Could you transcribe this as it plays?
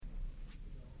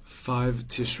5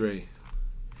 Tishrei,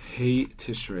 Hey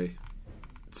Tishrei,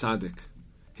 Tzaddik,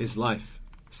 his life,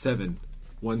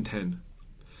 7:110.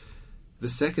 The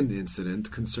second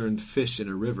incident concerned fish in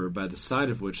a river by the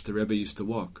side of which the Rebbe used to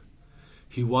walk.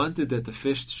 He wanted that the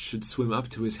fish should swim up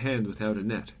to his hand without a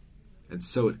net, and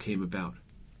so it came about.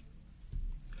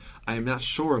 I am not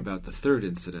sure about the third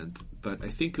incident, but I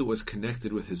think it was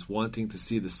connected with his wanting to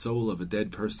see the soul of a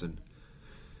dead person.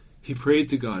 He prayed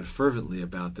to God fervently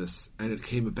about this, and it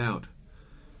came about.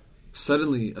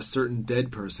 Suddenly, a certain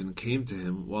dead person came to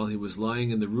him while he was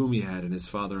lying in the room he had in his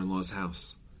father-in-law's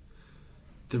house.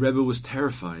 The Rebbe was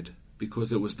terrified,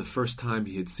 because it was the first time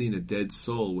he had seen a dead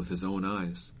soul with his own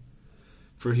eyes.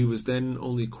 For he was then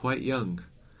only quite young,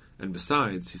 and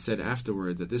besides, he said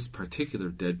afterward that this particular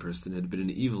dead person had been an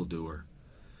evildoer.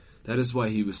 That is why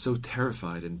he was so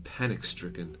terrified and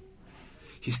panic-stricken.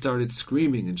 He started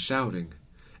screaming and shouting,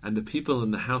 and the people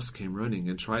in the house came running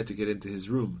and tried to get into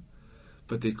his room,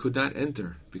 but they could not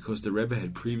enter because the Rebbe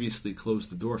had previously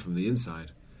closed the door from the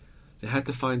inside. They had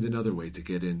to find another way to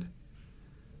get in.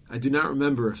 I do not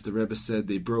remember if the Rebbe said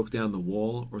they broke down the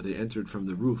wall or they entered from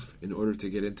the roof in order to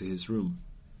get into his room.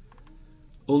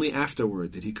 Only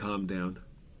afterward did he calm down.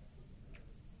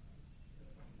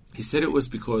 He said it was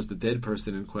because the dead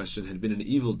person in question had been an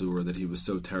evildoer that he was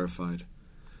so terrified.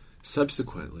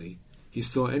 Subsequently, he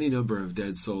saw any number of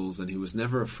dead souls and he was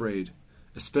never afraid,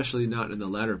 especially not in the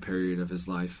latter period of his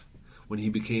life, when he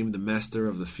became the master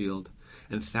of the field,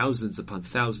 and thousands upon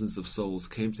thousands of souls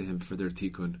came to him for their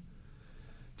tikkun.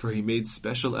 For he made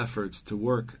special efforts to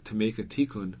work to make a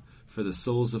tikkun for the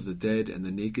souls of the dead and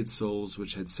the naked souls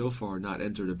which had so far not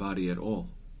entered a body at all.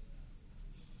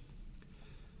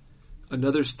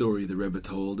 Another story the Rebbe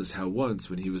told is how once,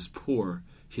 when he was poor,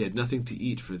 he had nothing to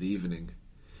eat for the evening.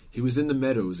 He was in the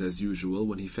meadows as usual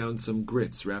when he found some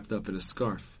grits wrapped up in a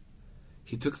scarf.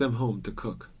 He took them home to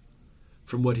cook.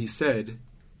 From what he said,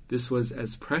 this was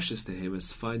as precious to him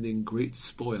as finding great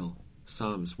spoil,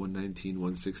 Psalms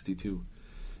 119:162,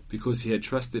 because he had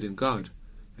trusted in God,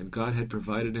 and God had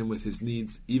provided him with his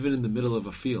needs even in the middle of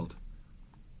a field.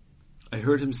 I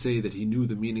heard him say that he knew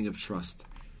the meaning of trust.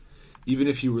 Even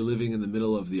if he were living in the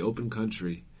middle of the open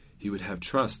country, he would have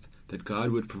trust that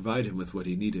God would provide him with what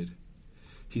he needed.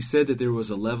 He said that there was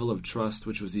a level of trust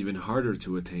which was even harder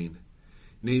to attain,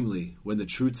 namely, when the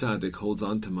true tzaddik holds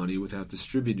on to money without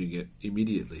distributing it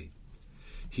immediately.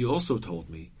 He also told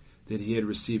me that he had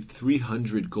received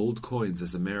 300 gold coins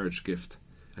as a marriage gift,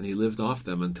 and he lived off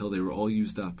them until they were all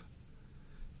used up.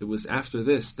 It was after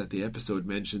this that the episode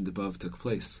mentioned above took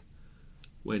place,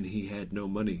 when he had no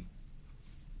money.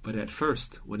 But at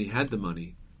first, when he had the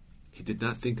money, he did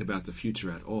not think about the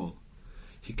future at all.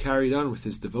 He carried on with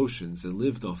his devotions and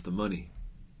lived off the money.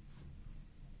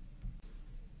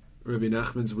 Rabbi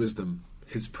Nachman's wisdom,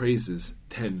 his praises,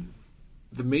 10.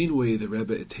 The main way the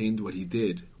Rebbe attained what he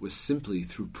did was simply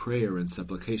through prayer and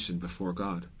supplication before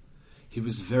God. He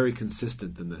was very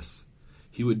consistent in this.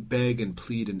 He would beg and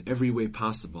plead in every way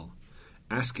possible,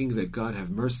 asking that God have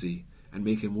mercy and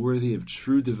make him worthy of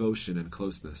true devotion and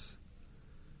closeness.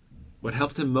 What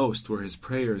helped him most were his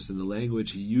prayers in the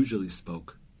language he usually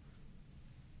spoke,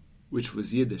 which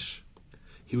was Yiddish.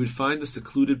 He would find a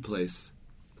secluded place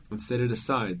and set it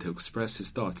aside to express his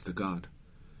thoughts to God.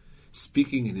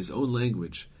 Speaking in his own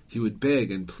language, he would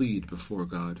beg and plead before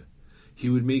God. He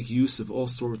would make use of all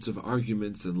sorts of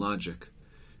arguments and logic,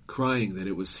 crying that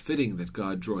it was fitting that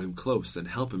God draw him close and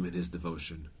help him in his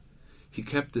devotion. He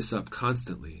kept this up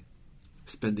constantly,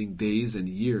 spending days and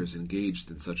years engaged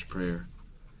in such prayer.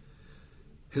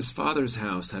 His father's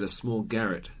house had a small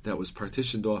garret that was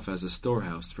partitioned off as a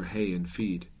storehouse for hay and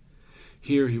feed.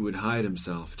 Here he would hide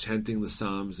himself, chanting the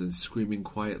Psalms and screaming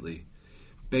quietly,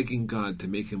 begging God to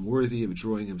make him worthy of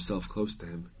drawing himself close to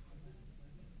him.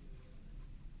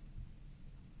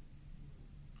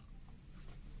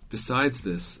 Besides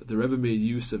this, the Rebbe made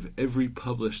use of every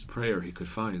published prayer he could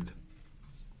find.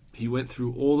 He went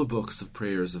through all the books of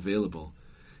prayers available,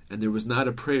 and there was not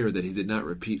a prayer that he did not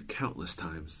repeat countless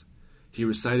times. He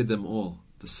recited them all,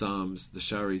 the Psalms, the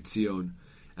Shari Tzion,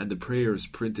 and the prayers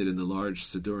printed in the large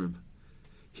Siddurim.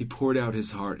 He poured out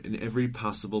his heart in every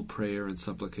possible prayer and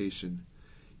supplication,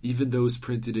 even those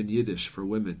printed in Yiddish for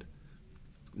women.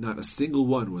 Not a single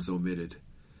one was omitted.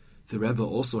 The Rebbe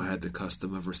also had the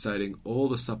custom of reciting all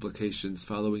the supplications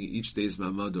following each day's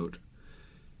Mamadot.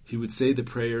 He would say the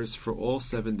prayers for all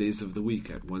 7 days of the week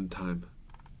at one time.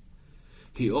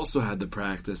 He also had the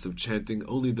practice of chanting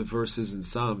only the verses in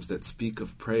Psalms that speak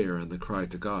of prayer and the cry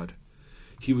to God.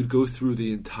 He would go through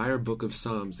the entire book of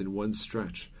Psalms in one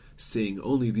stretch, saying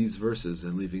only these verses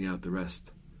and leaving out the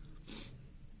rest.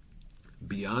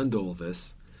 Beyond all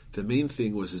this, The main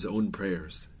thing was his own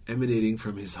prayers, emanating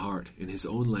from his heart in his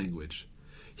own language.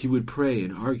 He would pray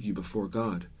and argue before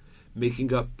God,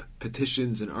 making up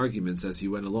petitions and arguments as he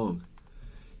went along.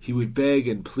 He would beg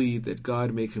and plead that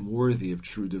God make him worthy of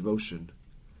true devotion.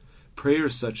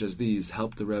 Prayers such as these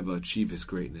helped the Rebbe achieve his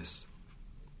greatness.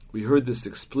 We heard this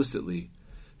explicitly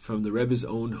from the Rebbe's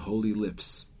own holy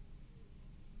lips.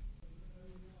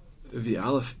 The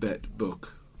Aleph Bet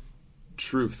book,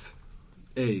 Truth,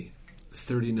 A.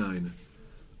 39.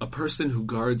 A person who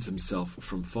guards himself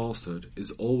from falsehood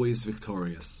is always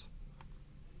victorious.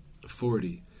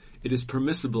 40. It is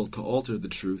permissible to alter the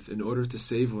truth in order to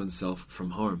save oneself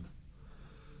from harm.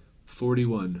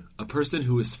 41. A person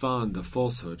who is fond of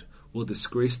falsehood will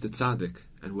disgrace the tzaddik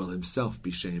and will himself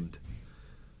be shamed.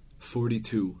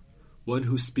 42. One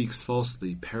who speaks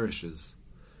falsely perishes.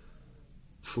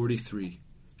 43.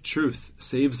 Truth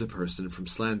saves a person from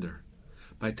slander.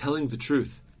 By telling the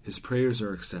truth, his prayers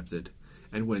are accepted,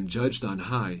 and when judged on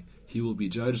high, he will be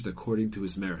judged according to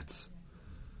his merits.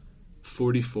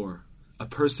 44. A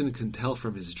person can tell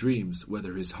from his dreams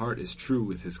whether his heart is true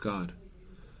with his God.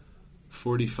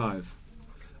 45.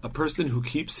 A person who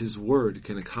keeps his word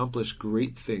can accomplish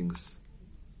great things.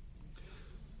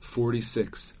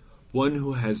 46. One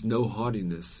who has no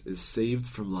haughtiness is saved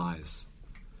from lies.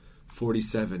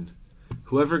 47.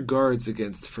 Whoever guards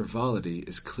against frivolity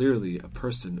is clearly a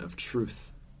person of truth.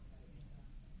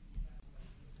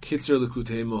 Kitzer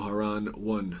Likutei Moharan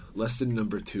 1, Lesson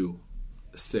number 2.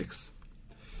 6.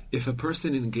 If a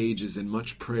person engages in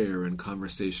much prayer and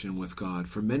conversation with God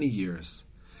for many years,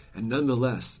 and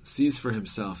nonetheless sees for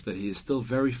himself that he is still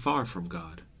very far from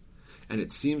God, and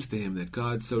it seems to him that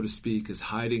God, so to speak, is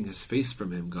hiding his face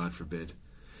from him, God forbid,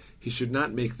 he should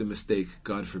not make the mistake,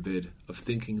 God forbid, of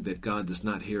thinking that God does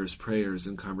not hear his prayers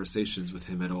and conversations with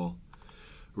him at all.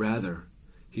 Rather,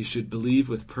 he should believe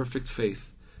with perfect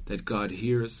faith that God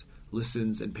hears,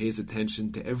 listens, and pays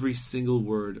attention to every single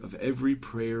word of every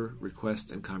prayer,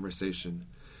 request, and conversation.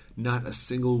 Not a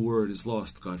single word is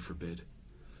lost, God forbid.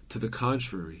 To the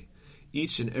contrary,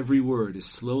 each and every word is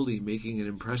slowly making an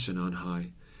impression on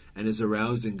high, and is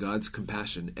arousing God's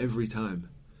compassion every time.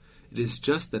 It is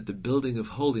just that the building of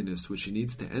holiness which he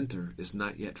needs to enter is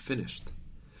not yet finished.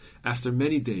 After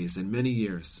many days and many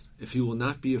years, if he will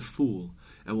not be a fool,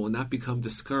 and will not become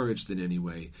discouraged in any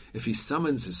way, if he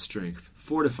summons his strength,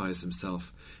 fortifies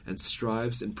himself, and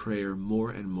strives in prayer more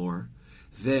and more,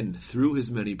 then, through his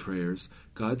many prayers,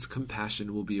 God's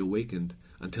compassion will be awakened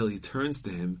until he turns to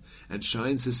him and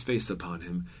shines his face upon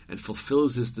him and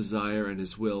fulfills his desire and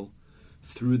his will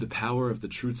through the power of the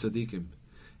true tzaddikim,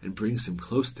 and brings him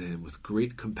close to him with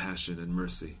great compassion and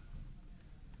mercy.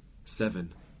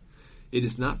 7. It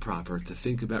is not proper to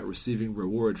think about receiving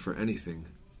reward for anything,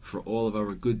 for all of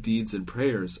our good deeds and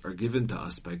prayers are given to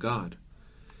us by God.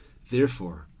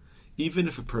 Therefore, even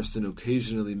if a person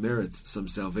occasionally merits some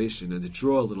salvation and to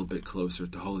draw a little bit closer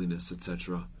to holiness,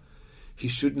 etc., he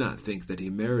should not think that he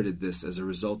merited this as a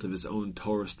result of his own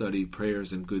Torah study,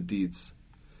 prayers, and good deeds.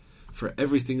 For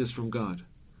everything is from God,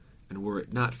 and were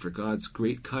it not for God's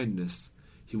great kindness,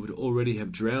 he would already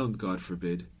have drowned, God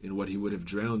forbid, in what he would have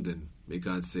drowned in. May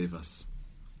God save us.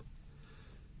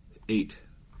 8.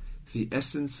 The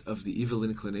essence of the evil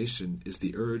inclination is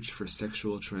the urge for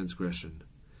sexual transgression.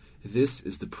 This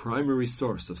is the primary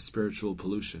source of spiritual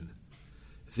pollution.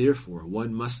 Therefore,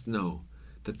 one must know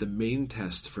that the main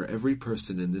test for every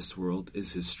person in this world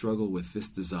is his struggle with this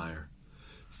desire.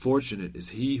 Fortunate is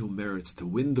he who merits to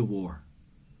win the war.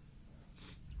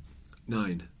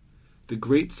 9. The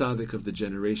great tzaddik of the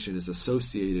generation is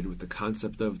associated with the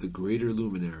concept of the greater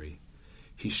luminary.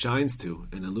 He shines to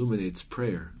and illuminates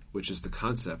prayer, which is the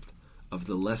concept of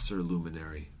the lesser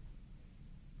luminary.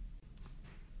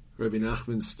 Rabbi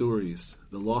Nachman's stories,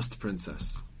 The Lost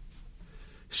Princess.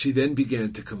 She then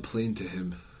began to complain to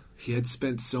him. He had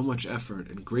spent so much effort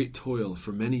and great toil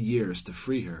for many years to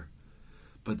free her,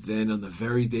 but then on the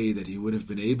very day that he would have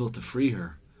been able to free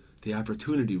her, the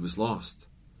opportunity was lost.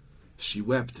 She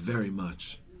wept very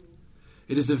much.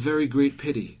 It is a very great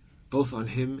pity, both on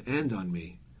him and on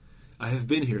me. I have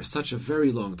been here such a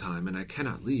very long time, and I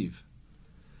cannot leave.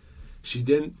 She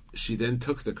then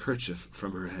took the kerchief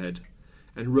from her head,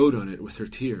 and wrote on it with her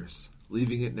tears,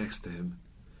 leaving it next to him.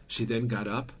 She then got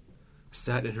up,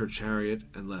 sat in her chariot,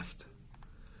 and left.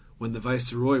 When the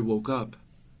viceroy woke up,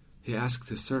 he asked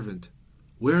his servant,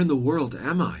 "Where in the world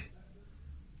am I?"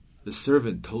 The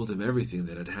servant told him everything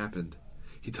that had happened.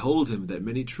 He told him that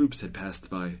many troops had passed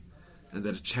by, and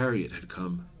that a chariot had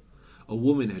come. A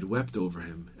woman had wept over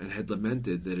him, and had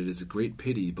lamented that it is a great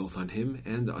pity both on him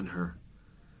and on her.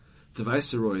 The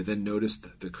viceroy then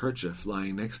noticed the kerchief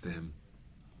lying next to him.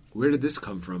 "Where did this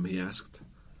come from?" he asked.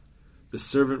 The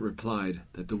servant replied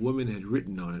that the woman had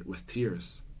written on it with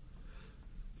tears.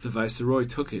 The viceroy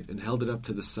took it and held it up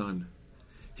to the sun.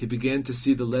 He began to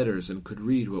see the letters and could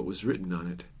read what was written on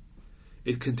it.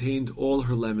 It contained all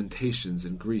her lamentations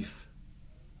and grief.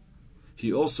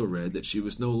 He also read that she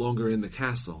was no longer in the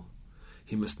castle.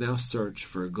 He must now search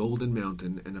for a golden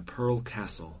mountain and a pearl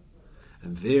castle,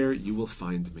 and there you will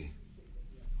find me.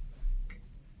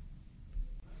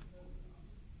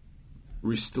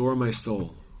 Restore my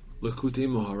soul. Likutei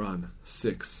Moharan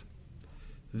 6.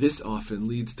 This often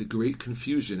leads to great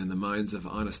confusion in the minds of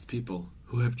honest people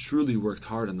who have truly worked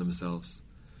hard on themselves.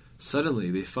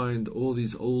 Suddenly they find all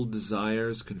these old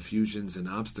desires, confusions, and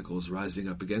obstacles rising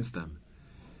up against them.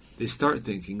 They start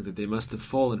thinking that they must have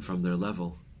fallen from their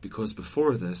level, because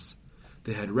before this,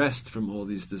 they had rest from all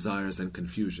these desires and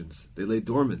confusions. They lay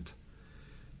dormant.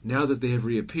 Now that they have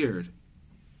reappeared,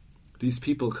 these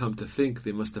people come to think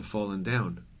they must have fallen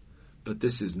down. But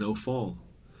this is no fall.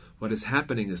 What is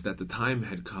happening is that the time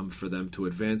had come for them to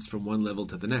advance from one level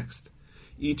to the next,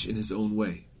 each in his own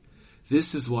way.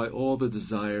 This is why all the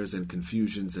desires and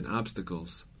confusions and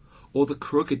obstacles, all the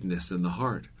crookedness in the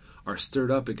heart, are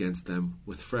stirred up against them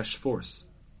with fresh force.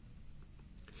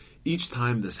 Each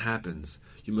time this happens,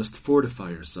 you must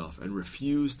fortify yourself and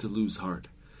refuse to lose heart.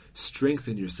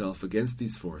 Strengthen yourself against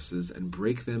these forces and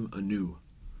break them anew.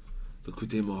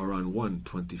 Likutei Moharan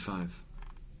 1:25.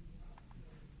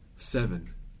 7.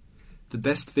 The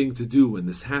best thing to do when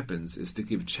this happens is to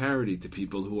give charity to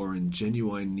people who are in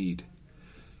genuine need.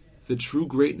 The true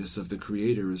greatness of the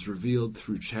Creator is revealed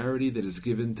through charity that is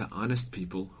given to honest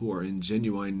people who are in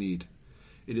genuine need.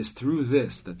 It is through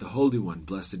this that the Holy One,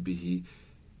 blessed be He,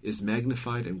 is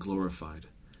magnified and glorified.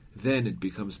 Then it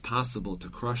becomes possible to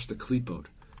crush the klipot,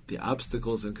 the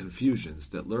obstacles and confusions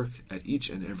that lurk at each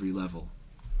and every level.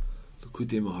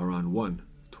 Likutei Moharan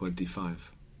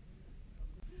 1:25.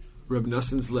 Reb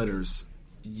Noson's Letters,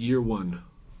 Year 1,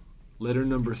 Letter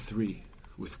number 3,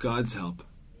 with God's help,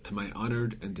 to my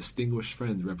honored and distinguished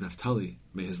friend Reb Naftali,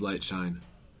 may his light shine.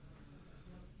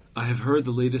 I have heard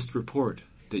the latest report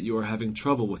that you are having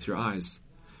trouble with your eyes,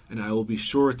 and I will be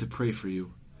sure to pray for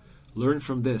you. Learn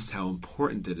from this how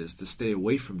important it is to stay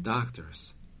away from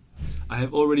doctors. I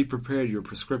have already prepared your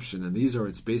prescription, and these are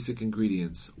its basic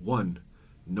ingredients. 1.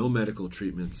 No medical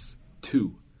treatments.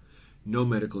 2. No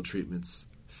medical treatments.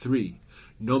 3.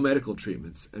 No medical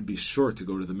treatments, and be sure to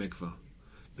go to the mikveh.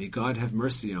 May God have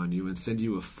mercy on you and send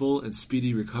you a full and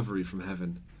speedy recovery from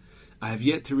heaven. I have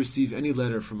yet to receive any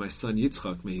letter from my son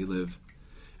Yitzchak, may he live,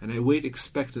 and I wait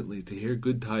expectantly to hear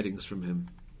good tidings from him.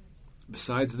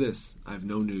 Besides this, I have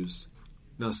no news.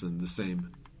 Noson, the same.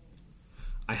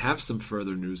 I have some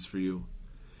further news for you.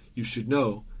 You should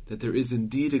know that there is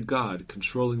indeed a God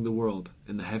controlling the world,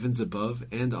 in the heavens above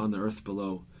and on the earth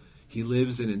below. He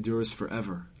lives and endures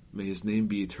forever. May his name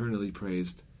be eternally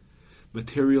praised.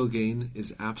 Material gain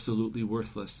is absolutely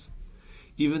worthless.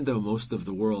 Even though most of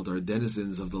the world are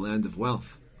denizens of the land of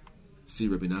wealth, see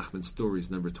Rabbi Nachman's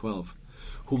Stories, number 12,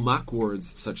 who mock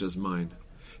words such as mine,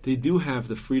 they do have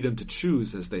the freedom to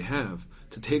choose as they have,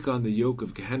 to take on the yoke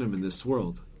of Gehenna in this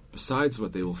world, besides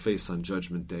what they will face on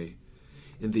Judgment Day.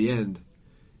 In the end,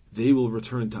 they will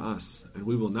return to us, and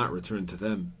we will not return to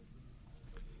them.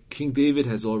 King David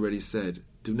has already said,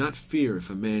 "Do not fear if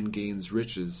a man gains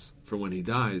riches, for when he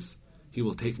dies, he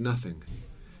will take nothing.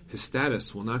 His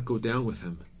status will not go down with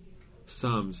him."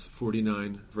 Psalms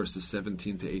 49, verses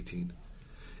 17 to 18.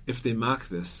 If they mock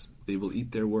this, they will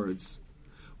eat their words.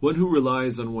 One who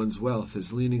relies on one's wealth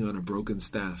is leaning on a broken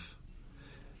staff.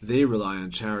 They rely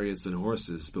on chariots and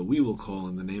horses, but we will call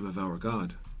on the name of our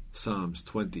God. Psalms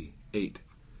 20:8.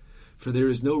 For there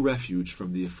is no refuge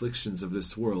from the afflictions of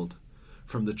this world,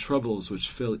 from the troubles which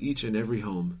fill each and every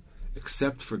home,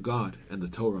 except for God and the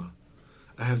Torah.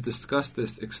 I have discussed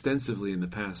this extensively in the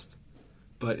past,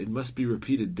 but it must be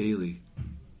repeated daily.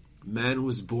 Man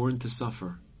was born to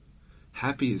suffer.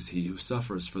 Happy is he who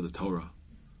suffers for the Torah.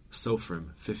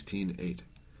 Sofrim 15:8.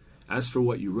 As for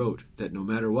what you wrote, that no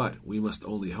matter what, we must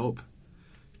only hope.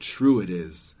 True it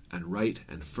is, and right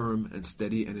and firm and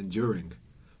steady and enduring.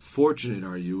 Fortunate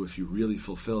are you if you really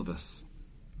fulfill this.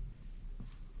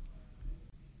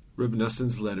 Reb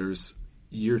Noson's Letters,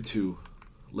 Year 2,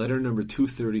 Letter number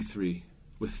 233,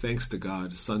 with thanks to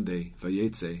God, Sunday,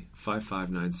 Vayetze,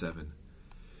 5597.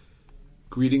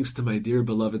 Greetings to my dear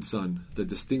beloved son, the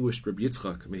distinguished Reb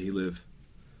Yitzchak, may he live.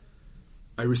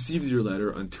 I received your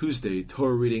letter on Tuesday,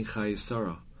 Torah reading Chayei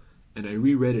Sarah, and I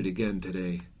reread it again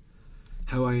today.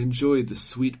 How I enjoyed the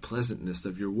sweet pleasantness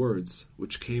of your words,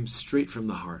 which came straight from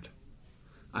the heart.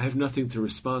 I have nothing to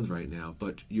respond right now,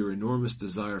 but your enormous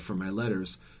desire for my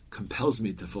letters compels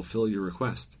me to fulfill your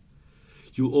request.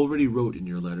 You already wrote in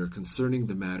your letter concerning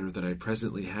the matter that I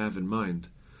presently have in mind,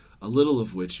 a little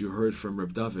of which you heard from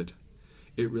Reb David.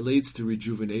 It relates to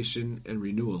rejuvenation and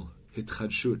renewal,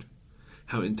 hitchadshut,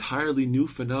 how entirely new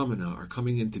phenomena are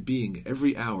coming into being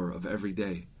every hour of every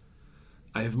day.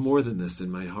 I have more than this in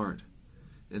my heart,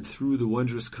 and through the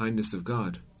wondrous kindness of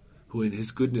God, who in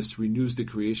his goodness renews the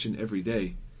creation every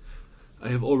day, I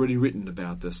have already written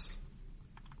about this.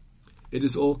 It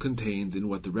is all contained in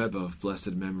what the Rebbe of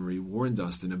blessed memory warned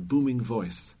us in a booming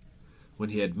voice, when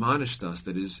he admonished us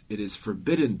that it is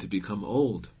forbidden to become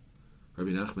old.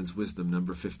 Rabbi Nachman's Wisdom,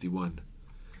 number 51.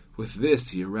 With this,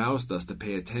 he aroused us to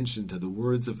pay attention to the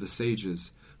words of the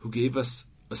sages, who gave us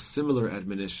a similar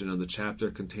admonition on the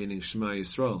chapter containing Shema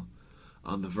Yisrael,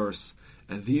 on the verse,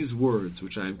 "And these words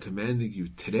which I am commanding you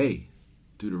today,"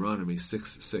 Deuteronomy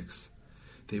 6:6.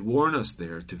 They warn us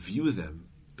there to view them,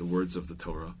 the words of the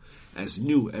Torah, as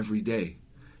new every day,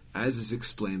 as is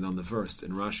explained on the verse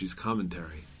in Rashi's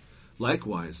commentary.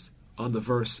 Likewise, on the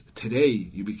verse,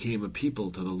 "Today you became a people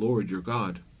to the Lord your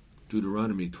God,"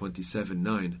 Deuteronomy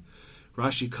 27:9,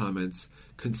 Rashi comments,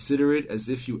 "Consider it as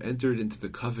if you entered into the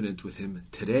covenant with him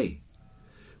today."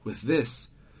 With this,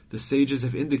 the sages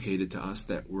have indicated to us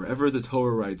that wherever the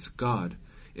Torah writes God,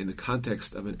 in the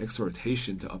context of an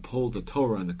exhortation to uphold the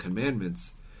Torah and the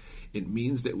commandments, it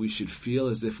means that we should feel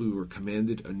as if we were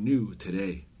commanded anew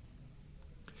today.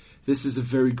 This is a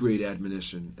very great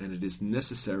admonition, and it is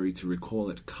necessary to recall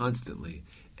it constantly,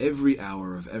 every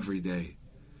hour of every day.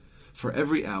 For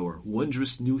every hour,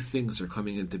 wondrous new things are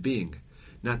coming into being,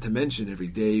 not to mention every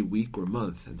day, week, or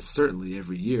month, and certainly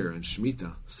every year and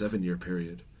Shemitah, 7-year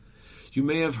period. You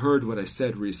may have heard what I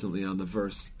said recently on the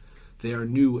verse, "They are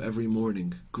new every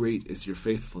morning, great is your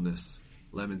faithfulness,"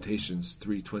 Lamentations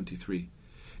 3:23.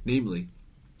 Namely,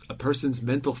 a person's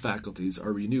mental faculties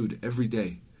are renewed every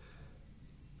day.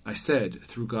 I said,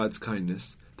 through God's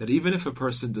kindness, that even if a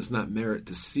person does not merit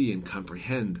to see and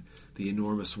comprehend the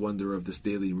enormous wonder of this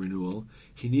daily renewal,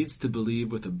 he needs to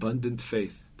believe with abundant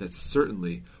faith that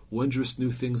certainly wondrous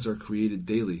new things are created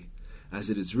daily. As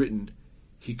it is written,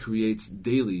 he creates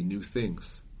daily new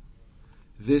things.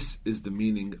 This is the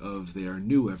meaning of "they are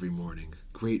new every morning,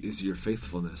 great is your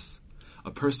faithfulness."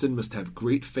 A person must have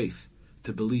great faith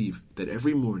to believe that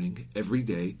every morning, every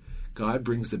day, God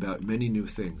brings about many new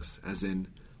things, as in,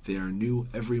 they are new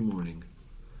every morning.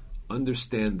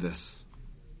 Understand this.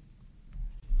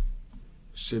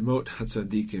 Shemot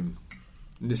HaTzadikim,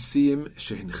 Nesiim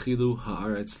Shehinchilu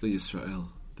Haaretz LiYisrael,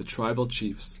 the tribal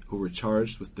chiefs who were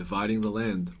charged with dividing the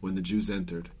land when the Jews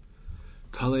entered.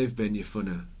 Kalev ben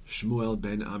Yefuneh, Shmuel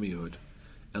ben Amihud,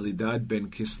 Elidad ben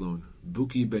Kislon,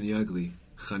 Buki ben Yagli,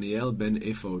 Chaniel ben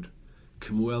Ephod,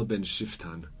 Kemuel ben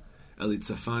Shiftan,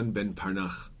 Elitzaphan ben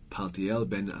Parnach, Paltiel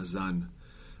ben Azan,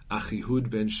 Achihud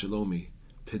ben Shalomi,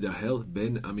 Pedahel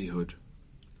ben Amihud.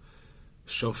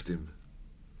 Shoftim,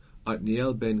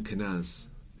 Otniel ben Kenaz,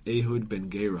 Ehud ben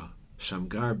Gera,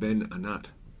 Shamgar ben Anat,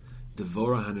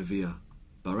 Devorah Hanavia,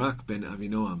 Barak ben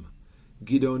Avinoam,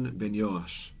 Gidon ben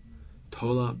Yoash,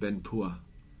 Tola ben Pua,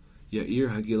 Yair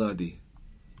Hagiladi,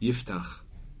 Yiftach,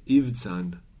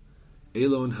 Ivtzan,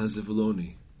 Elon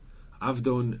HaZevuloni,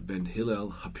 Avdon ben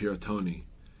Hillel HaPiratoni,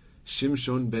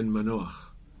 Shimshon ben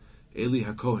Manoach, Eli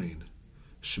HaKohen,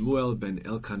 Shmuel ben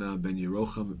Elkanah ben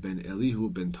Yerocham ben Elihu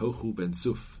ben Tochu ben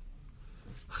Suf,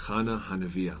 Chana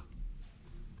Hanavia.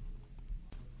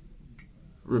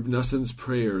 Reb Nassan's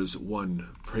Prayers 1,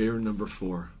 Prayer number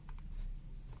 4.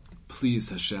 Please,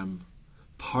 Hashem,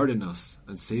 pardon us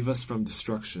and save us from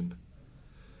destruction.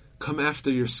 Come after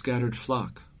your scattered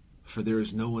flock, for there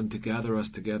is no one to gather us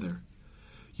together.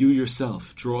 You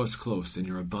yourself draw us close in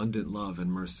your abundant love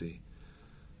and mercy.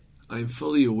 I am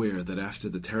fully aware that after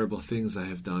the terrible things I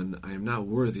have done, I am not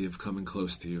worthy of coming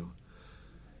close to you.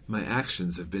 My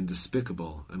actions have been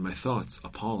despicable, and my thoughts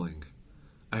appalling.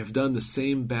 I have done the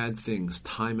same bad things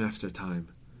time after time.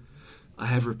 I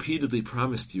have repeatedly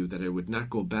promised you that I would not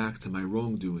go back to my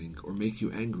wrongdoing or make you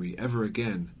angry ever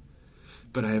again,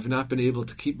 but I have not been able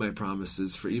to keep my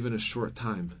promises for even a short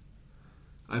time.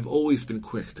 I have always been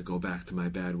quick to go back to my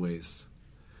bad ways.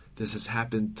 This has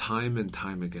happened time and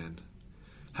time again.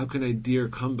 How can I dare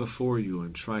come before you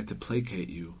and try to placate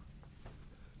you?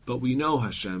 But we know,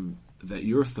 Hashem, that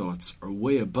your thoughts are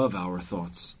way above our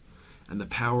thoughts, and the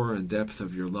power and depth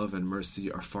of your love and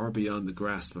mercy are far beyond the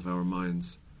grasp of our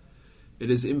minds. It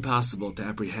is impossible to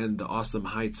apprehend the awesome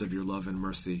heights of your love and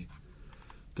mercy.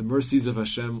 The mercies of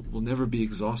Hashem will never be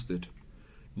exhausted,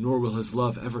 nor will his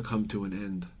love ever come to an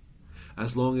end.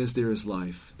 As long as there is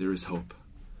life, there is hope.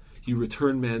 You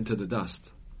return man to the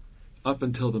dust, Up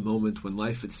until the moment when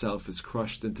life itself is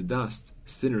crushed into dust,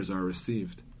 sinners are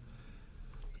received.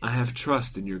 I have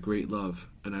trust in your great love,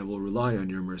 and I will rely on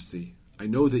your mercy. I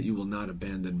know that you will not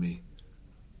abandon me.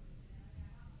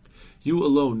 You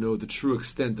alone know the true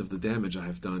extent of the damage I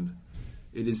have done.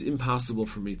 It is impossible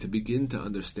for me to begin to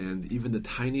understand even the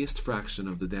tiniest fraction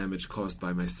of the damage caused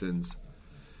by my sins.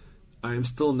 I am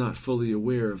still not fully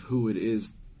aware of who it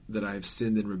is that I have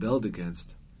sinned and rebelled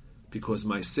against, because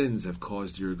my sins have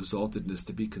caused your exaltedness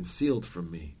to be concealed from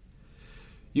me.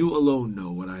 You alone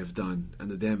know what I have done and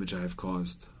the damage I have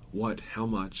caused, what, how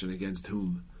much, and against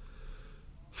whom.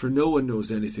 For no one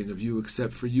knows anything of you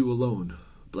except for you alone.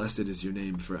 Blessed is your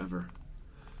name forever.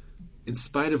 In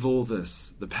spite of all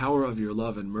this, the power of your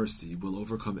love and mercy will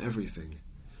overcome everything.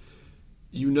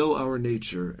 You know our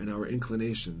nature and our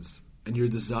inclinations, and your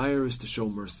desire is to show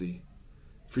mercy.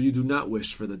 For you do not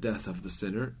wish for the death of the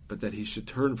sinner, but that he should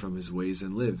turn from his ways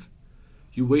and live.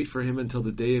 You wait for him until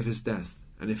the day of his death,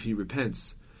 and if he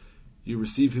repents, you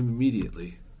receive him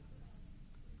immediately.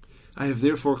 I have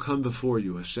therefore come before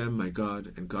you, Hashem, my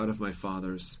God, and God of my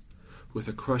fathers, with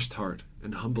a crushed heart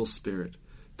and humble spirit,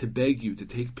 to beg you to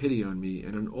take pity on me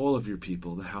and on all of your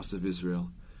people, the house of Israel.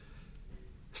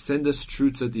 Send us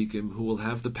true tzaddikim who will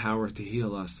have the power to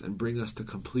heal us and bring us to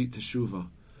complete teshuvah,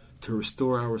 to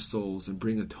restore our souls and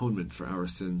bring atonement for our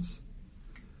sins.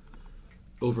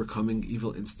 Overcoming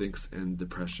evil instincts and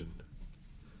depression.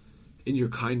 In your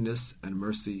kindness and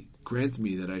mercy, grant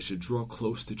me that I should draw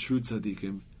close to true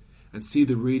tzaddikim and see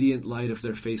the radiant light of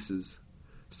their faces,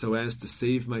 so as to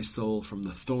save my soul from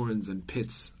the thorns and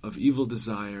pits of evil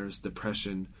desires,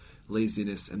 depression,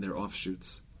 laziness, and their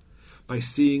offshoots. By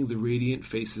seeing the radiant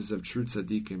faces of true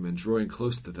tzaddikim and drawing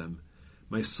close to them,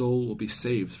 my soul will be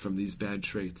saved from these bad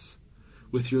traits.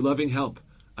 With your loving help,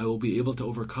 I will be able to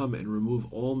overcome and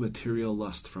remove all material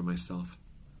lust from myself.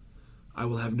 I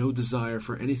will have no desire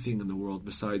for anything in the world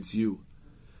besides you,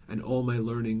 and all my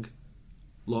learning,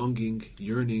 longing,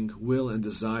 yearning, will, and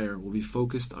desire will be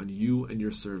focused on you and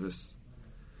your service.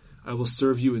 I will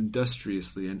serve you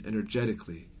industriously and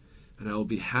energetically, and I will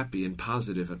be happy and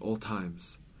positive at all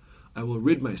times. I will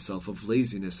rid myself of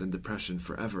laziness and depression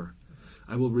forever.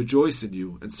 I will rejoice in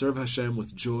you and serve Hashem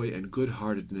with joy and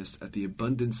good-heartedness at the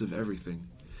abundance of everything,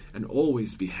 and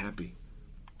always be happy.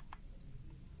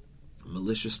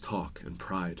 Malicious talk and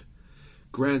pride.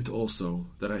 Grant also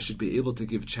that I should be able to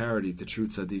give charity to true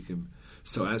tzaddikim,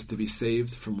 so as to be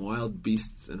saved from wild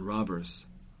beasts and robbers,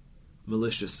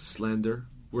 malicious slander,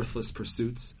 worthless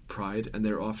pursuits, pride, and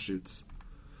their offshoots.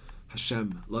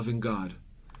 Hashem, loving God,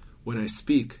 when I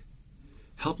speak,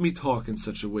 help me talk in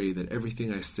such a way that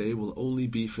everything I say will only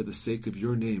be for the sake of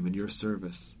your name and your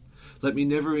service. Let me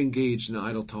never engage in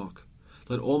idle talk.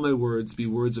 Let all my words be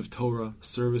words of Torah,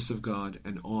 service of God,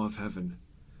 and awe of heaven.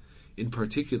 In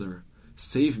particular,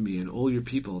 save me and all your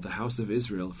people, the house of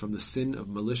Israel, from the sin of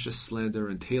malicious slander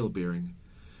and tale-bearing,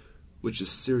 which is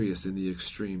serious in the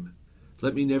extreme.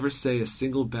 Let me never say a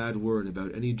single bad word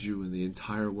about any Jew in the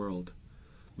entire world.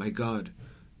 My God,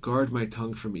 guard my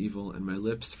tongue from evil and my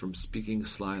lips from speaking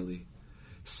slyly.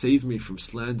 Save me from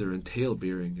slander and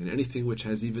tale-bearing and anything which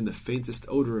has even the faintest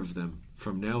odor of them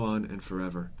from now on and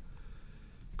forever.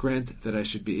 Grant that I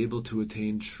should be able to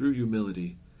attain true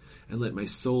humility, and let my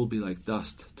soul be like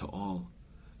dust to all.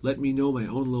 Let me know my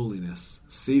own lowliness.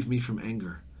 Save me from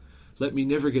anger. Let me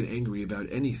never get angry about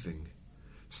anything.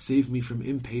 Save me from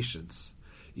impatience.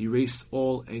 Erase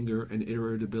all anger and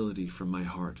irritability from my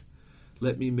heart.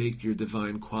 Let me make your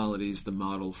divine qualities the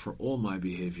model for all my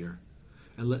behavior,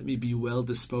 and let me be well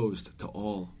disposed to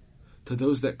all. To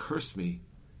those that curse me,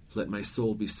 let my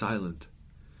soul be silent.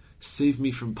 Save me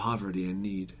from poverty and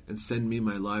need, and send me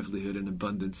my livelihood in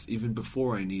abundance even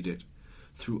before I need it,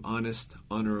 through honest,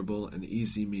 honorable, and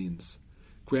easy means.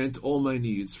 Grant all my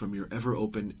needs from your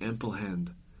ever-open, ample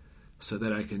hand, so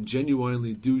that I can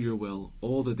genuinely do your will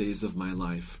all the days of my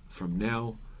life, from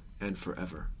now and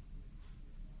forever.